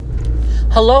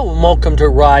Hello and welcome to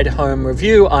Ride Home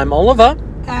Review. I'm Oliver.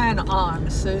 And I'm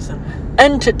Susan.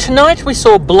 And tonight we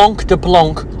saw Blanc de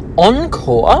Blanc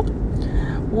Encore,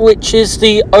 which is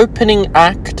the opening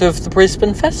act of the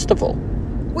Brisbane Festival.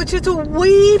 Which is a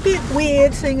wee bit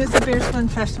weird, seeing as the Brisbane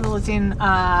Festival is in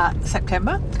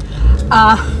September.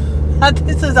 And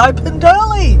this is opened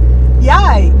early.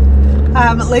 Yay!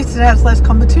 At least it has less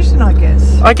competition, I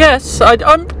guess. I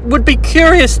would be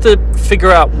curious to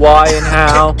figure out why and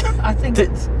how I think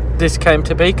it's this came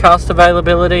to be. Cast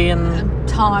availability and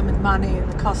time and money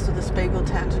and the cost of the Spiegel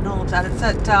tent and all of that. It's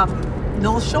at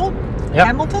North Shore,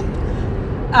 Hamilton.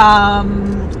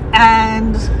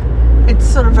 And it's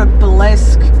sort of a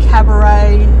burlesque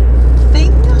cabaret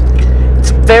thing.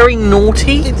 It's very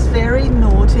naughty.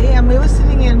 And we were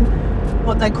sitting in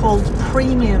what they called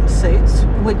premium seats,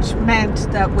 which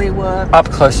meant that we were Up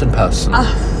close and personal.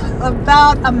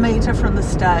 About a metre from the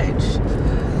stage,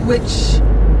 which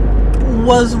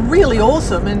was really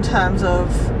awesome in terms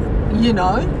of,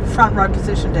 front row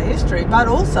position to history, but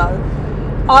also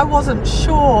I wasn't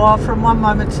sure from one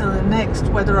moment to the next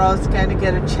whether I was going to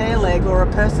get a chair leg or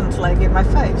a person's leg in my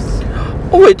face.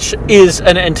 Which is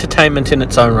an entertainment in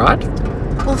its own right.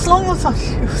 Well, as long as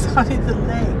it was only the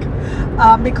leg.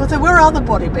 Because there were other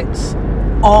body bits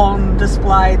on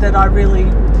display that I really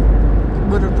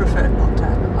would have preferred not to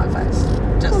have in my face.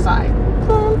 Just saying.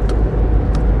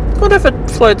 Whatever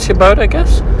floats your boat, I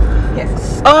guess.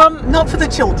 Yes. Not for the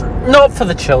children. Not for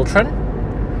the children.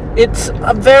 It's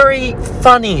a very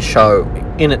funny show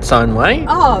in its own way.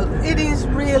 Oh, it is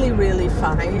really, really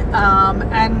funny.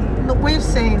 And look, we've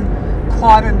seen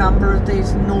quite a number of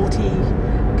these naughty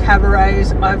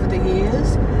cabarets over the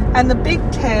years. And the big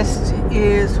test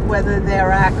is whether their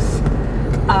acts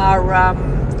are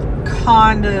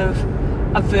kind of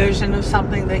a version of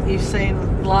something that you've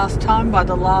seen last time by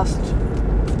the last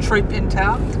troupe in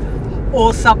town,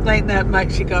 or something that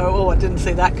makes you go, oh, I didn't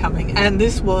see that coming. And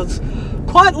this was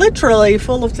quite literally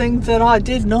full of things that I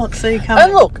did not see coming.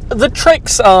 And look, the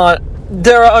tricks are,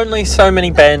 there are only so many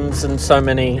bends and so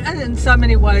many... And in so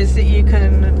many ways that you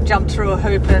can jump through a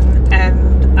hoop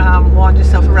and wind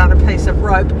yourself around a piece of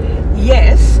rope.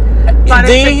 Yes, but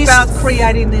it's about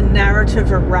creating the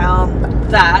narrative around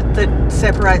that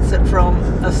separates it from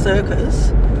a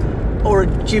circus or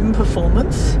a gym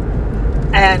performance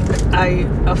and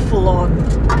a full-on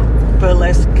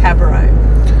burlesque cabaret.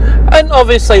 And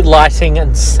obviously lighting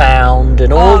and sound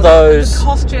and all those... The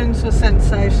costumes were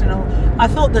sensational. I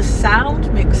thought the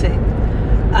sound mixing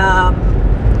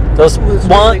was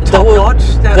really top-notch.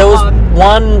 There was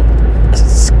one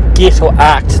skit or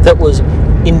act that was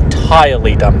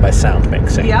entirely done by sound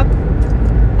mixing. Yep.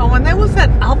 Oh, and there was that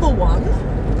other one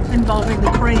involving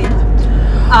the cream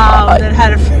that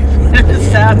had a fair bit of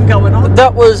sound going on.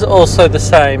 That was also the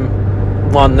same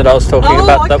one that I was talking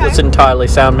about. Okay. That was entirely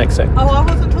sound mixing. Oh, I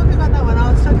wasn't talking about that one.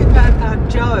 I was talking about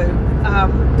Joe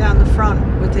down the front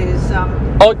with his...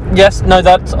 Oh, yes. No,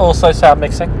 that's also sound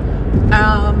mixing.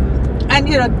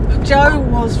 And, Joe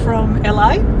was from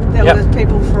LA. There was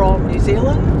people from New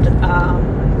Zealand.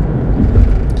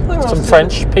 Some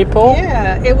French people.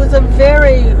 Yeah, it was a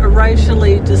very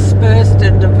racially dispersed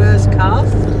and diverse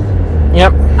cast.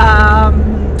 Yep.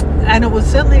 And it was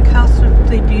certainly a cast of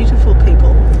the beautiful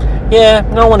people. Yeah,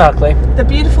 no one ugly. The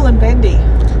beautiful and bendy.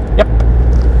 Yep.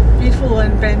 Beautiful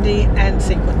and bendy and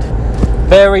sequined.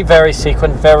 Very, very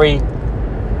sequined. Very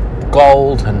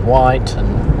gold and white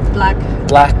and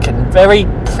black and very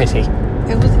pretty.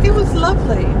 It was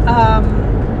lovely.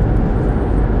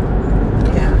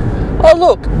 Oh,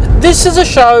 look, this is a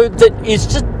show that is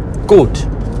just good.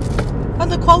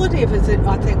 And the quality of it,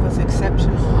 I think, was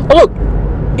exceptional. Oh, look,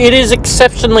 it is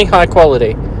exceptionally high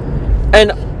quality.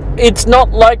 And it's not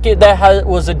like there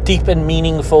was a deep and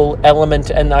meaningful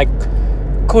element and I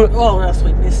could... Well, else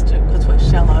we missed it because we're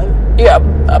shallow. Yeah,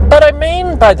 but I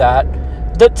mean by that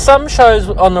some shows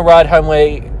on the ride home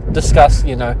we discussed,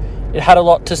 it had a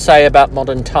lot to say about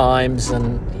modern times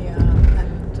and...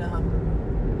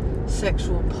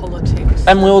 sexual politics.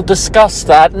 And we'll discuss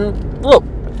that. And look,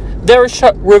 there are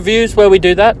reviews where we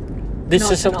do that. This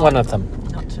Not isn't tonight. one of them.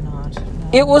 Not tonight. No.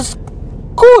 It was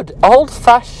good.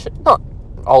 Old-fashioned. Not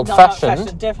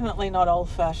old-fashioned. Definitely not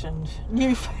old-fashioned.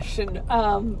 New-fashioned.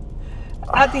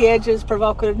 At the edges,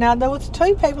 provocative. Now, there was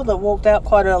two people that walked out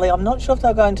quite early. I'm not sure if they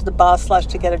were going to the bar /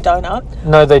 to get a donut.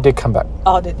 No, they did come back.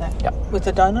 Oh, did they? Yeah. With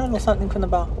a donut or something from the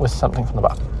bar? With something from the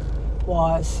bar.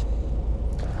 Wise.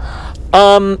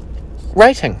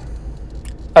 Rating.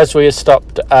 As we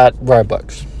stopped at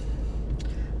Roblox.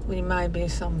 We may be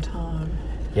some time.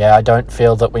 Yeah, I don't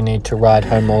feel that we need to ride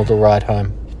home all the ride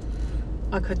home.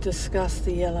 I could discuss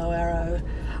the Yellow Arrow.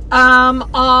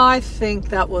 I think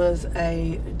that was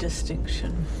a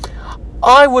distinction.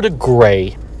 I would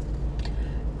agree.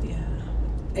 Yeah.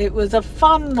 It was a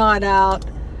fun night out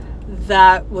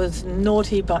that was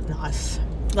naughty but nice.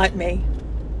 Like me.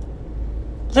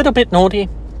 Little bit naughty,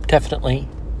 definitely.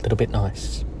 Little bit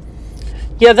nice.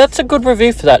 Yeah, that's a good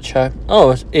review for that show.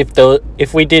 Oh,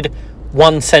 if we did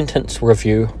one sentence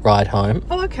review ride home.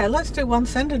 Oh, okay, let's do one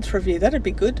sentence review. That'd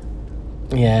be good.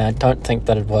 Yeah, I don't think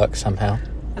that'd work somehow.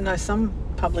 I know some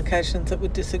publications that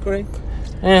would disagree.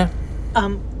 Yeah.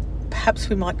 Perhaps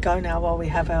we might go now while we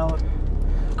have our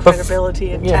credibility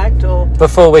yeah. intact, or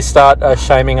before we start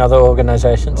shaming other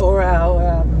organisations. Or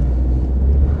our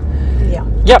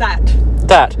Yep.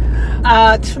 That.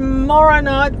 Tomorrow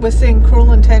night we're seeing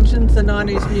Cruel Intentions, the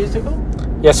 90s musical.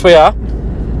 Yes, we are.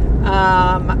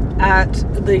 At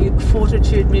the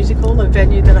Fortitude Musical, a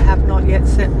venue that I have not yet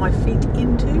set my feet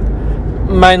into.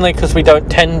 Mainly because we don't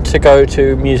tend to go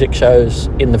to music shows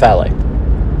in the valley.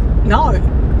 No,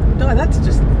 that's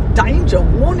just danger.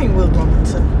 Warning, Will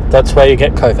Robinson. That's where you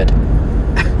get COVID.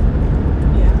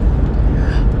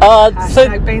 Yeah.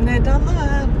 Hashtag been there, done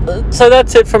that. So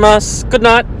that's it from us. Good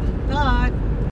night.